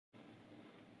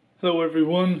Hello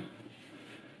everyone,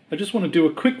 I just want to do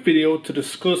a quick video to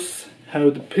discuss how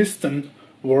the piston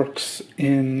works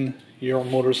in your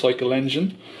motorcycle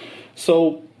engine.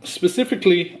 So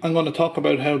specifically I'm going to talk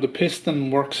about how the piston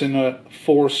works in a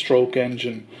 4-stroke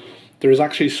engine. There's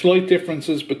actually slight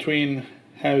differences between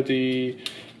how the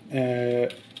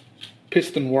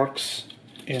piston works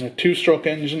in a 2-stroke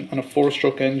engine and a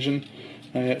 4-stroke engine.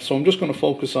 So I'm just going to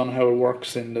focus on how it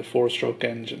works in the 4-stroke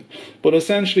engine. But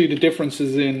essentially the difference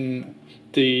is in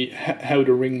how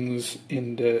the rings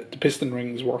in the piston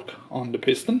rings work on the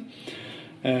piston.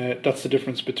 That's the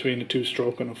difference between a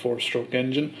 2-stroke and a 4-stroke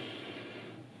engine.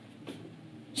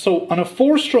 So on a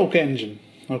 4-stroke engine,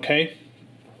 okay,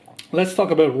 let's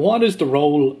talk about what is the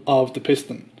role of the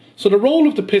piston. So the role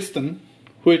of the piston,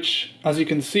 which as you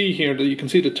can see here, you can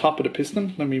see the top of the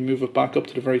piston. Let me move it back up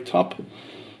to the very top.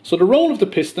 So the role of the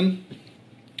piston,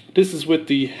 this is with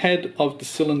the head of the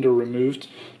cylinder removed.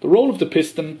 The role of the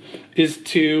piston is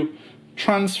to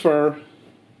transfer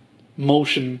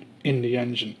motion in the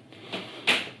engine.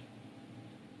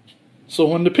 So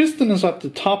when the piston is at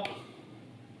the top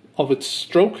of its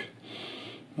stroke,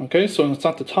 okay, so it's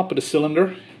at the top of the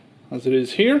cylinder, as it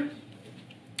is here,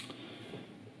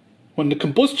 when the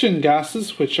combustion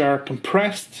gases, which are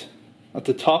compressed at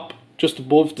the top, just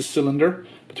above the cylinder,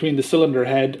 between the cylinder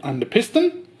head and the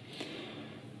piston,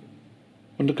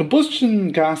 when the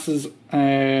combustion gases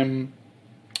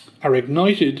are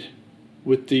ignited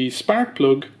with the spark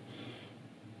plug,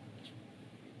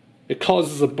 it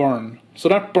causes a burn. So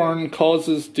that burn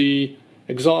causes the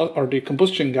exhaust or the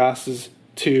combustion gases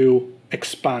to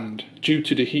expand due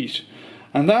to the heat,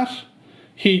 and that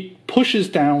heat pushes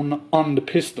down on the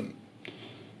piston.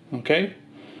 Okay,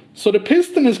 so the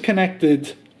piston is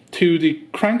connected to the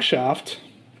crankshaft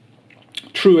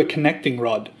through a connecting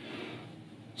rod.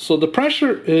 So the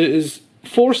pressure is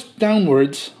forced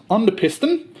downwards on the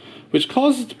piston, which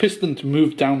causes the piston to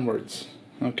move downwards.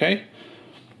 Okay,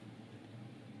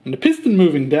 and the piston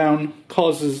moving down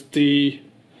causes the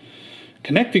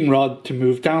connecting rod to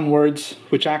move downwards,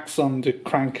 which acts on the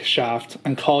crankshaft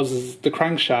and causes the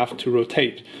crankshaft to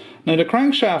rotate. Now the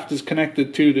crankshaft is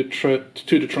connected to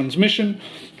the transmission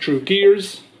through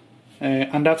gears,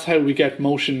 and that's how we get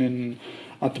motion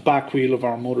at the back wheel of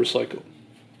our motorcycle.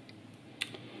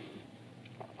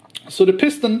 So the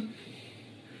piston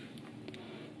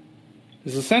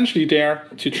is essentially there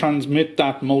to transmit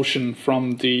that motion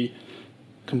from the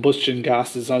combustion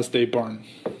gases as they burn.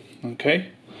 Okay,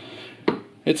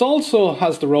 it also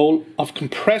has the role of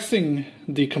compressing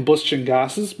the combustion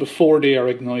gases before they are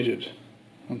ignited.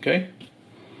 Okay,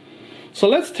 so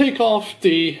let's take off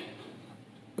the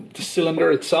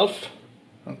cylinder itself.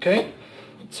 Okay,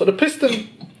 so the piston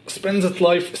spends its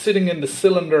life sitting in the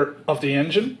cylinder of the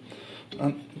engine,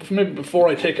 and maybe before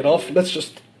I take it off, let's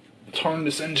just turn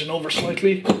this engine over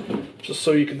slightly just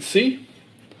so you can see.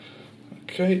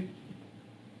 Okay,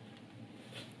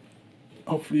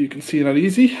 hopefully you can see that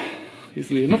easily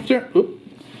enough there. Oop.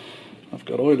 I've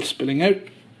got oil spilling out,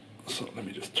 so let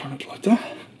me just turn it like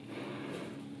that.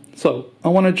 So I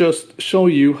want to just show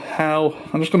you how,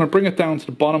 I'm just going to bring it down to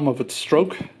the bottom of its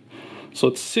stroke. So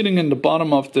it's sitting in the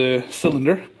bottom of the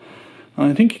cylinder,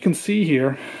 and I think you can see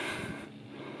here,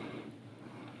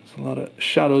 there's a lot of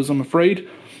shadows I'm afraid,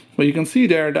 but you can see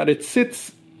there that it's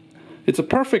a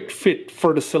perfect fit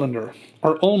for the cylinder,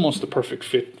 or almost a perfect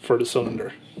fit for the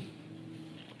cylinder.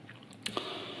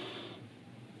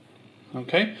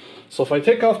 Okay, so if I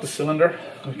take off the cylinder,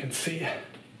 we can see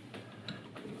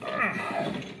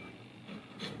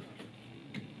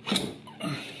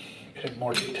in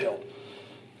more detail.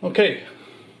 Okay,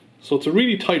 so it's a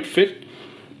really tight fit.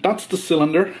 That's the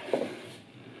cylinder.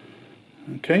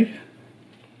 Okay,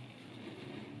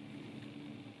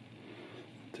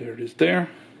 there it is there.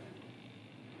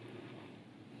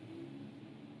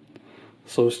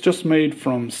 So it's just made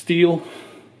from steel.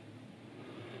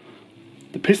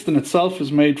 The piston itself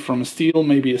is made from a steel,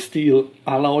 maybe a steel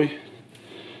alloy.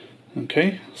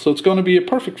 Okay, so it's going to be a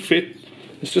perfect fit.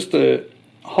 It's just a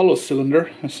hollow cylinder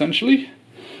essentially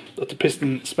that the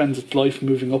piston spends its life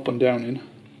moving up and down in.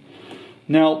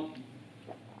 Now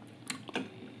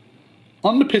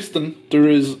on the piston there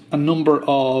is a number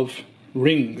of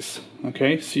rings.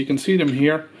 Okay, so you can see them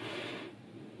here.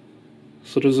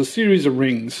 So there's a series of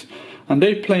rings, and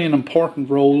they play an important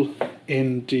role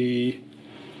in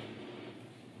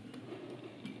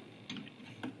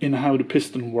how the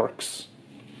piston works.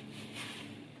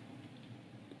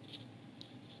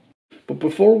 But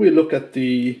before we look at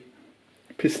the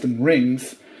piston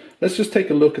rings, let's just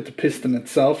take a look at the piston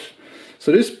itself.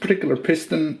 So this particular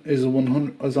piston is in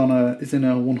a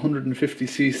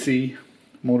 150cc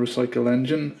motorcycle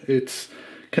engine. It's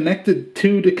connected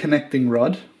to the connecting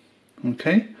rod,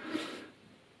 okay,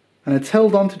 and it's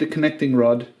held onto the connecting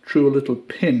rod through a little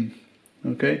pin,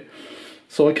 okay.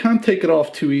 So I can't take it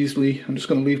off too easily. I'm just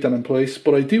going to leave that in place,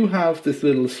 but I do have this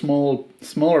little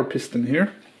smaller piston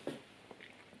here.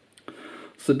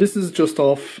 So this is just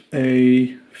off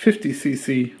a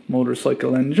 50cc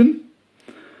motorcycle engine,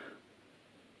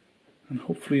 and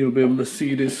hopefully you'll be able to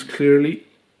see this clearly.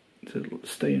 It'll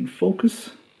stay in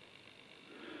focus.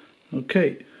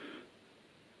 Okay,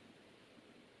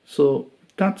 so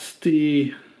that's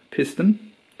the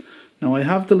piston. Now I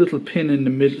have the little pin in the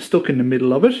middle, stuck in the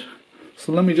middle of it.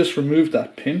 So let me just remove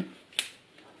that pin.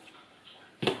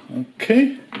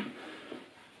 Okay.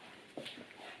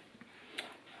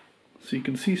 So you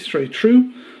can see straight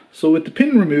through. So with the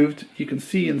pin removed, you can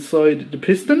see inside the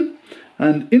piston,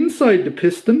 and inside the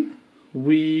piston,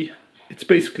 it's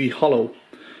basically hollow.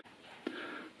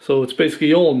 So it's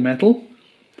basically all metal.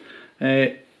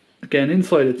 Again,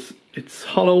 inside it's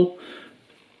hollow.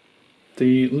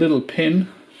 The little pin,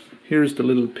 here's the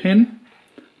little pin,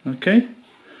 okay,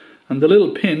 and the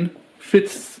little pin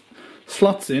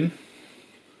slots in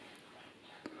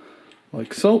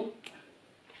like so.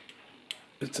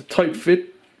 It's a tight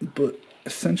fit, but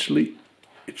essentially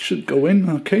it should go in,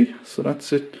 okay, so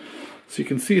that's it. So you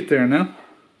can see it there now.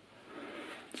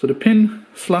 So the pin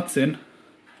slots in,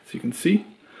 as you can see.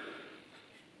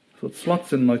 So it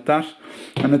slots in like that,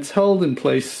 and it's held in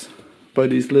place by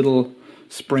these little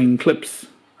spring clips.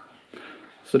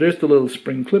 So there's the little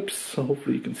spring clips, so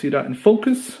hopefully you can see that in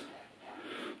focus.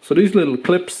 So these little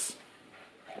clips,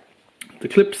 the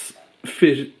clips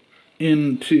fit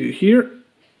into here,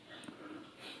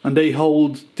 and they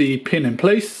hold the pin in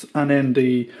place, and then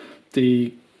the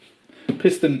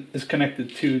piston is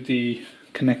connected to the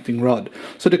connecting rod.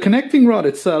 So the connecting rod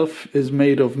itself is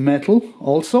made of metal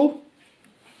also.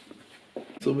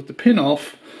 So with the pin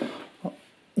off,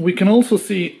 we can also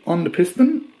see on the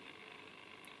piston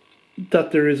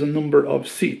that there is a number of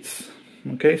seats.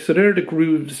 Okay, so there are the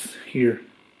grooves here.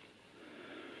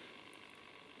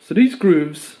 So these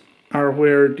grooves are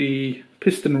where the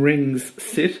piston rings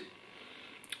sit.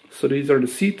 So these are the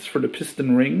seats for the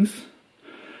piston rings.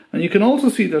 And you can also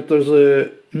see that there's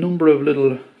a number of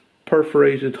little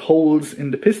perforated holes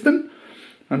in the piston.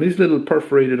 And these little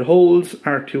perforated holes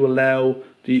are to allow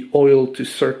the oil to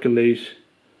circulate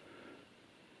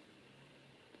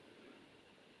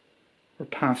or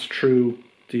pass through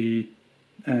the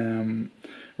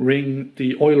ring,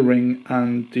 the oil ring,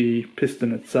 and the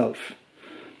piston itself,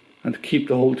 and to keep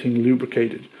the whole thing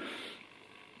lubricated.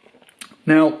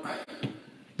 Now,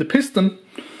 the piston,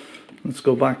 let's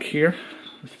go back here,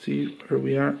 let's see where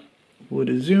we are with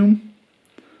a zoom.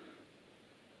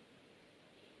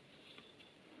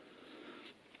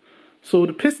 So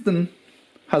the piston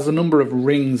has a number of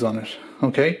rings on it,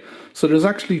 okay? So there's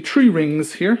actually 3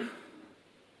 rings here.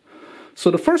 So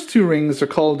the first 2 rings are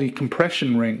called the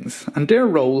compression rings, and their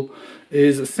role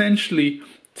is essentially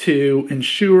to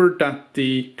ensure that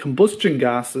the combustion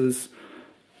gases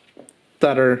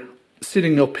that are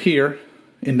sitting up here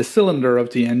in the cylinder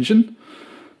of the engine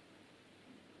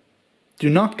do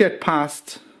not get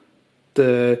past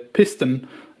the piston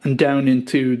and down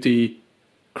into the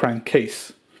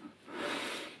crankcase.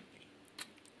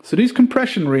 So these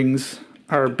compression rings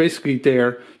are basically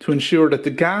there to ensure that the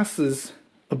gases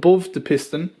above the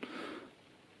piston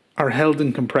are held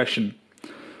in compression.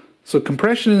 So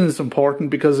compression is important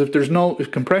because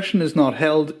if compression is not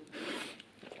held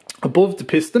above the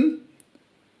piston,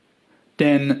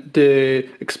 then the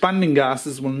expanding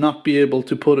gases will not be able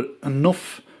to put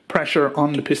enough pressure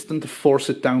on the piston to force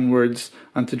it downwards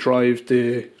and to drive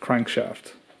the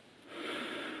crankshaft.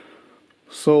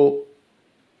 So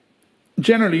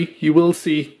generally you will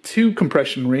see 2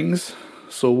 compression rings,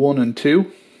 so 1 and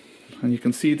 2, and you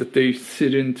can see that they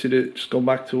sit into the, just go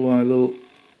back to my little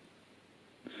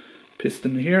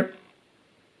piston here,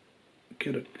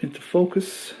 get it into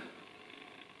focus.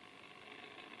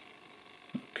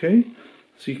 Okay,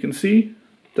 so you can see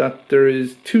that there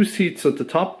is 2 seats at the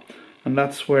top, and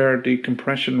that's where the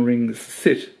compression rings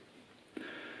sit.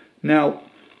 Now,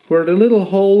 where the little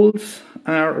holes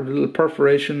are, or the little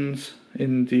perforations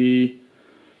in the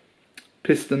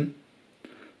piston,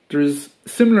 there's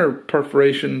similar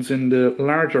perforations in the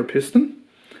larger piston,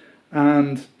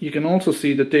 and you can also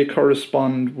see that they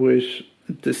correspond with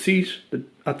the seat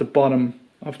at the bottom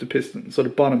of the piston, so the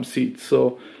bottom seat,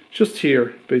 so just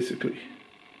here basically,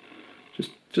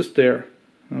 just there.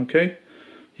 Okay,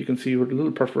 you can see where the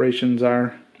little perforations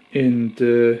are in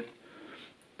the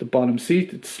bottom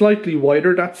seat. It's slightly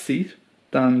wider, that seat,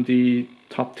 than the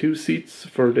top 2 seats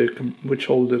for which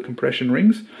hold the compression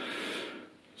rings.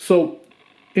 So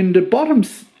in the bottom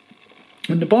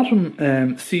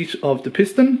seat of the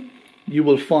piston, you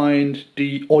will find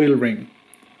the oil ring.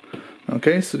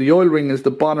 Okay, so the oil ring is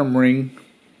the bottom ring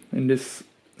in this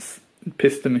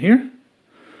piston here.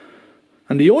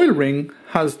 And the oil ring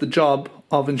has the job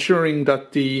of ensuring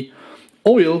that the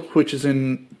oil, which is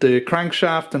in the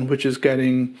crankshaft and which is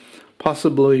getting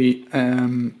possibly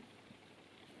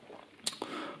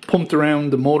pumped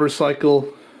around the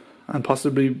motorcycle and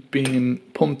possibly being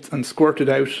pumped and squirted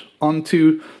out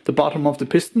onto the bottom of the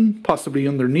piston, possibly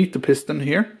underneath the piston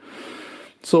here.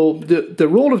 So the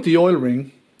role of the oil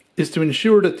ring is to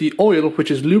ensure that the oil,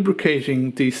 which is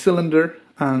lubricating the cylinder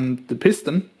and the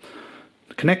piston,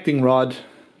 the connecting rod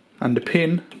and the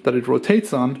pin that it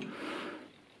rotates on,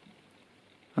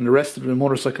 and the rest of the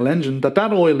motorcycle engine, that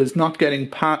oil is not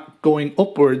getting going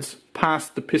upwards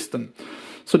past the piston.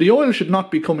 So the oil should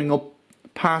not be coming up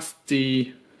past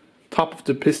the top of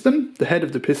the piston, the head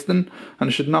of the piston, and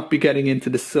it should not be getting into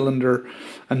the cylinder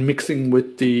and mixing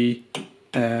with the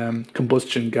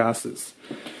combustion gases.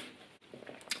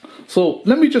 So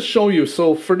let me just show you.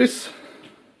 So for this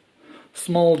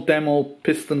small demo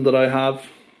piston that I have,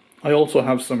 I also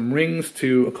have some rings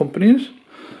to accompany it.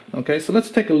 Okay, so let's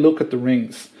take a look at the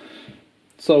rings.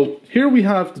 So here we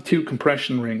have the two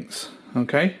compression rings.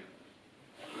 Okay,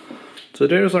 so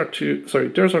there's our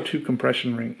two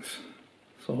compression rings.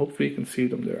 So hopefully you can see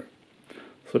them there.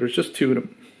 So there's just two of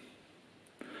them.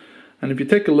 And if you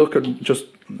take a look at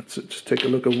let's just take a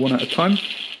look at one at a time.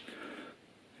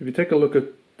 If you take a look at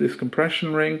this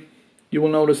compression ring, you will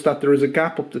notice that there is a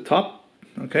gap up the top.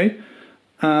 Okay,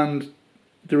 and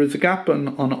there is a gap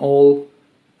on all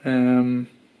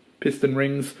piston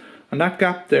rings, and that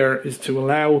gap there is to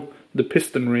allow the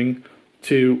piston ring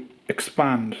to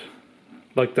expand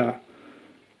like that.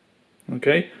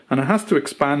 Okay, and it has to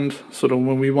expand so that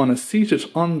when we want to seat it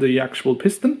on the actual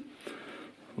piston,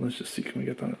 let's just see, can we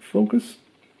get that in focus?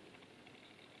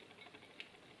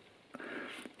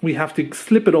 We have to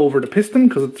slip it over the piston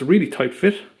because it's a really tight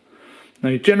fit.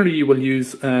 Now generally you will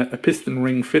use a piston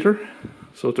ring fitter.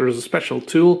 So there is a special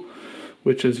tool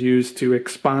which is used to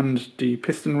expand the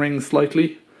piston ring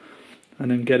slightly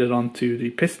and then get it onto the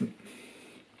piston.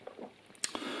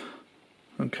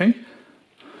 Okay,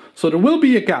 so there will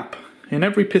be a gap. In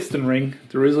every piston ring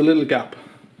there is a little gap.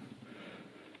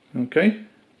 Okay,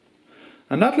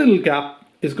 and that little gap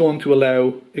is going to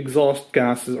allow exhaust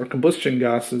gases or combustion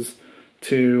gases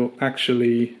to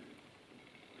actually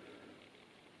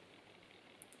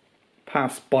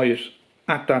pass by it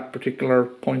at that particular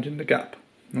point in the gap.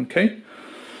 Okay,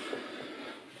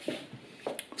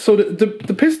 so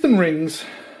the piston rings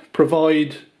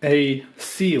provide a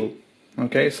seal.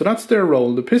 Okay, so that's their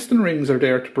role. The piston rings are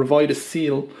there to provide a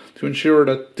seal to ensure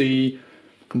that the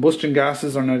combustion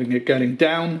gases are not getting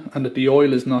down and that the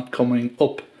oil is not coming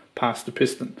up past the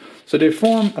piston. So they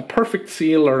form a perfect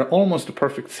seal, or almost a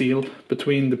perfect seal,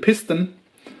 between the piston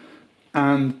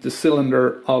and the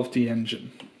cylinder of the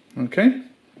engine. Okay,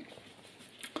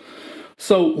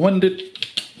 so when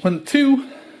two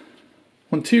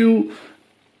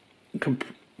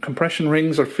compression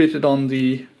rings are fitted on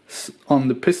the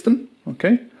piston,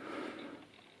 okay,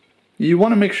 you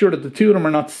want to make sure that the two of them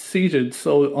are not seated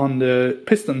so on the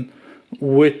piston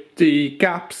with the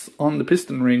gaps on the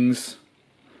piston rings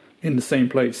in the same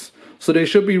place. So they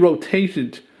should be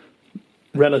rotated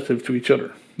relative to each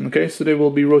other. Okay, so they will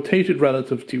be rotated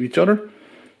relative to each other,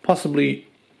 possibly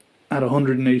at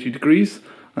 180 degrees,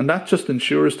 and that just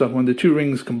ensures that when the two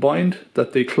rings combined,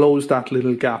 that they close that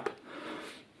little gap.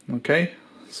 Okay,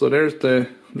 so there's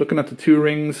looking at the two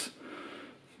rings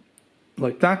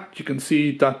like that, you can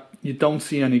see that you don't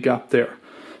see any gap there.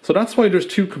 So that's why there's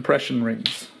two compression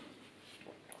rings.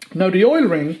 Now the oil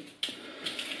ring,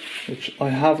 which I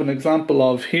have an example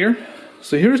of here.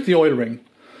 So here's the oil ring.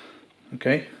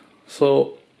 Okay,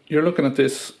 so you're looking at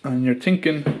this and you're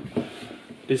thinking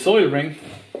this oil ring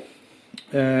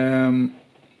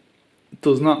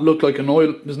does not look like a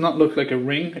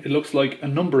ring. It looks like a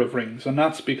number of rings, and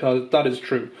that's because that is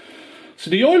true. So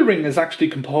the oil ring is actually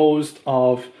composed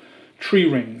of 3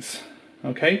 rings.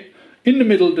 Okay, in the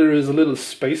middle there is a little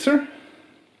spacer,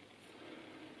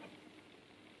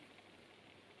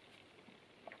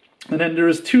 and then there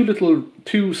is two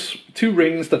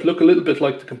rings that look a little bit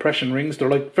like the compression rings. They're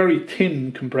like very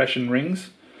thin compression rings.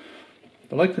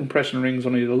 They're like the compression rings,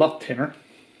 only a lot thinner.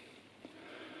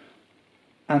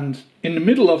 And in the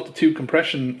middle of the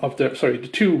the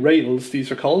two rails,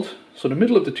 these are called. So in the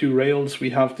middle of the 2 rails,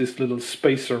 we have this little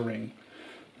spacer ring.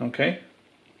 Okay.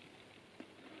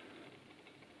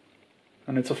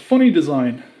 And it's a funny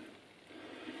design.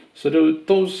 So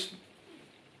those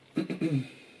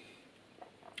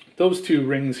those two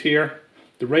rings here,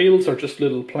 the rails are just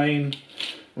little plain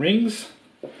rings,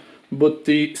 but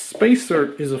the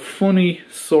spacer is a funny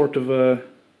sort of a,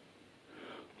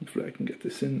 hopefully I can get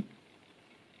this in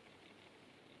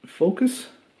focus,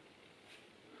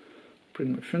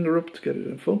 bring my finger up to get it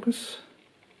in focus.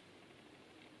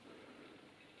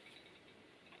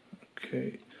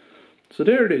 Okay, so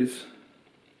there it is.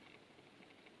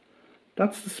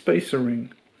 That's the spacer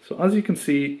ring. So as you can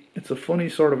see, it's a funny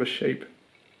sort of a shape.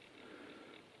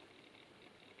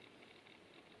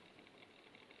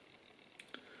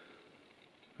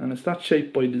 And it's that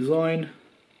shape by design.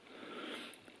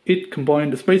 It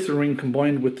combined, the spacer ring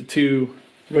combined with the two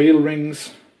rail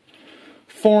rings,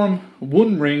 form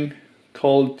one ring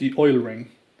called the oil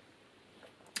ring.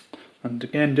 And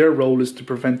again, their role is to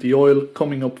prevent the oil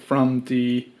coming up from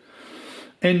the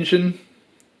engine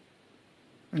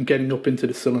and getting up into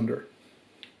the cylinder.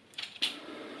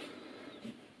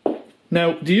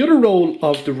 Now, the other role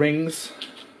of the rings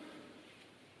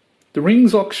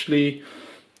actually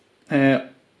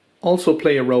also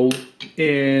play a role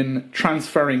in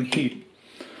transferring heat.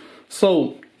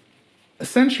 So,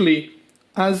 essentially,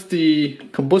 as the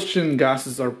combustion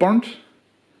gases are burnt,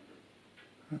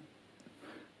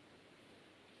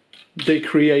 they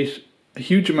create a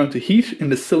huge amount of heat in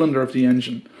the cylinder of the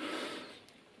engine.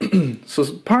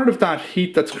 So part of that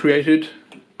heat that's created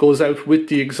goes out with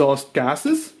the exhaust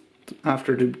gases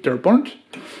after they're burnt,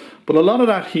 but a lot of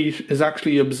that heat is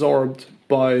actually absorbed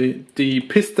by the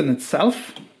piston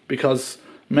itself, because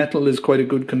metal is quite a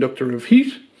good conductor of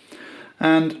heat,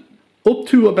 and up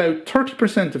to about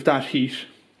 30% of that heat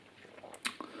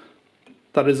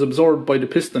that is absorbed by the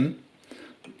piston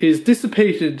is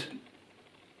dissipated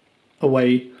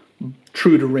away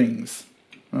through the rings.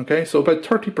 Okay, so about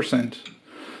 30%.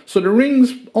 So the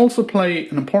rings also play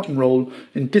an important role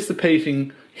in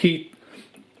dissipating heat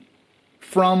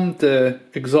from the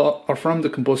exhaust or from the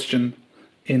combustion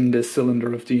in the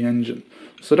cylinder of the engine.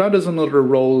 So that is another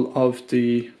role of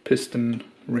the piston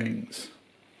rings.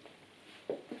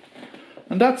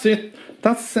 And that's it.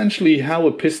 That's essentially how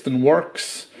a piston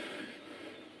works.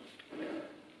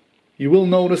 You will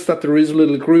notice that there is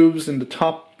little grooves in the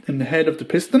top, in the head of the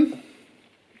piston.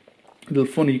 Little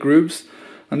funny grooves.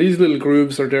 And these little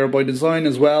grooves are there by design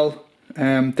as well.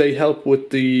 They help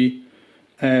with the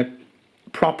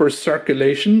proper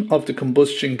circulation of the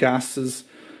combustion gases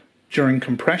during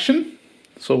compression.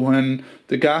 So when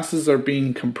the gases are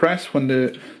being compressed, when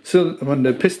the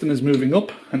piston is moving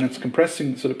up and it's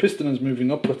compressing, so the piston is moving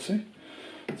up, let's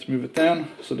move it down.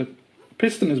 So the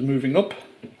piston is moving up,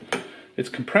 it's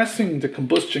compressing the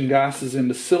combustion gases in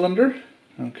the cylinder,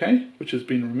 okay, which has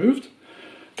been removed.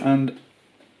 And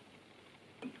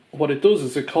what it does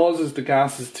is it causes the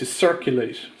gases to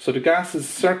circulate. So the gases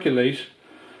circulate,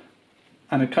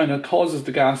 and it kind of causes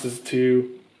the gases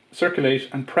to circulate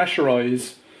and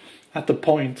pressurize at the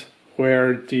point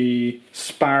where the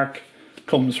spark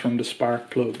comes from the spark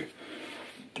plug.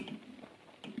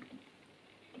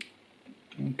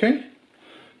 Okay.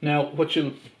 Now, what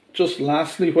you're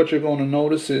going to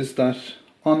notice is that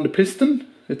on the piston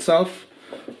itself,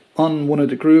 on one of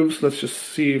the grooves, let's just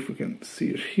see if we can see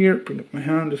it here. Bring up my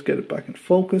hand, just get it back in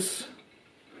focus.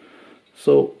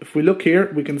 So if we look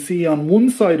here, we can see on one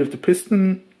side of the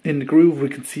piston in the groove we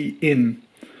can see in,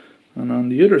 and on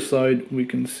the other side we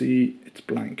can see it's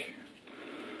blank.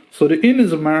 So the in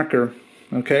is a marker,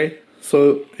 okay?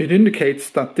 So it indicates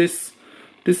that this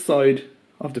side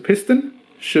of the piston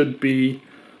should be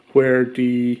on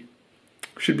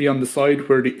the side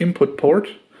where the input port,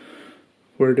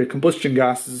 where the combustion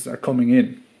gases are coming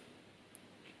in.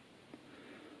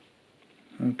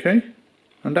 Okay,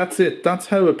 and that's it. That's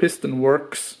how a piston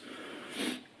works.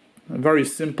 Very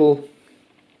simple,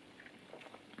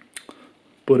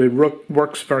 but it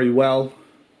works very well.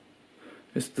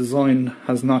 Its design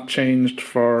has not changed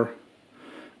for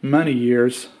many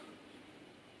years,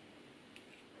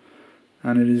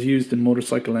 and it is used in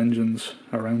motorcycle engines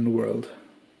around the world.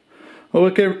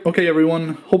 Okay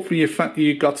everyone, hopefully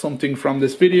you got something from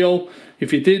this video.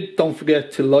 If you did, don't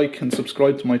forget to like and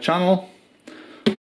subscribe to my channel.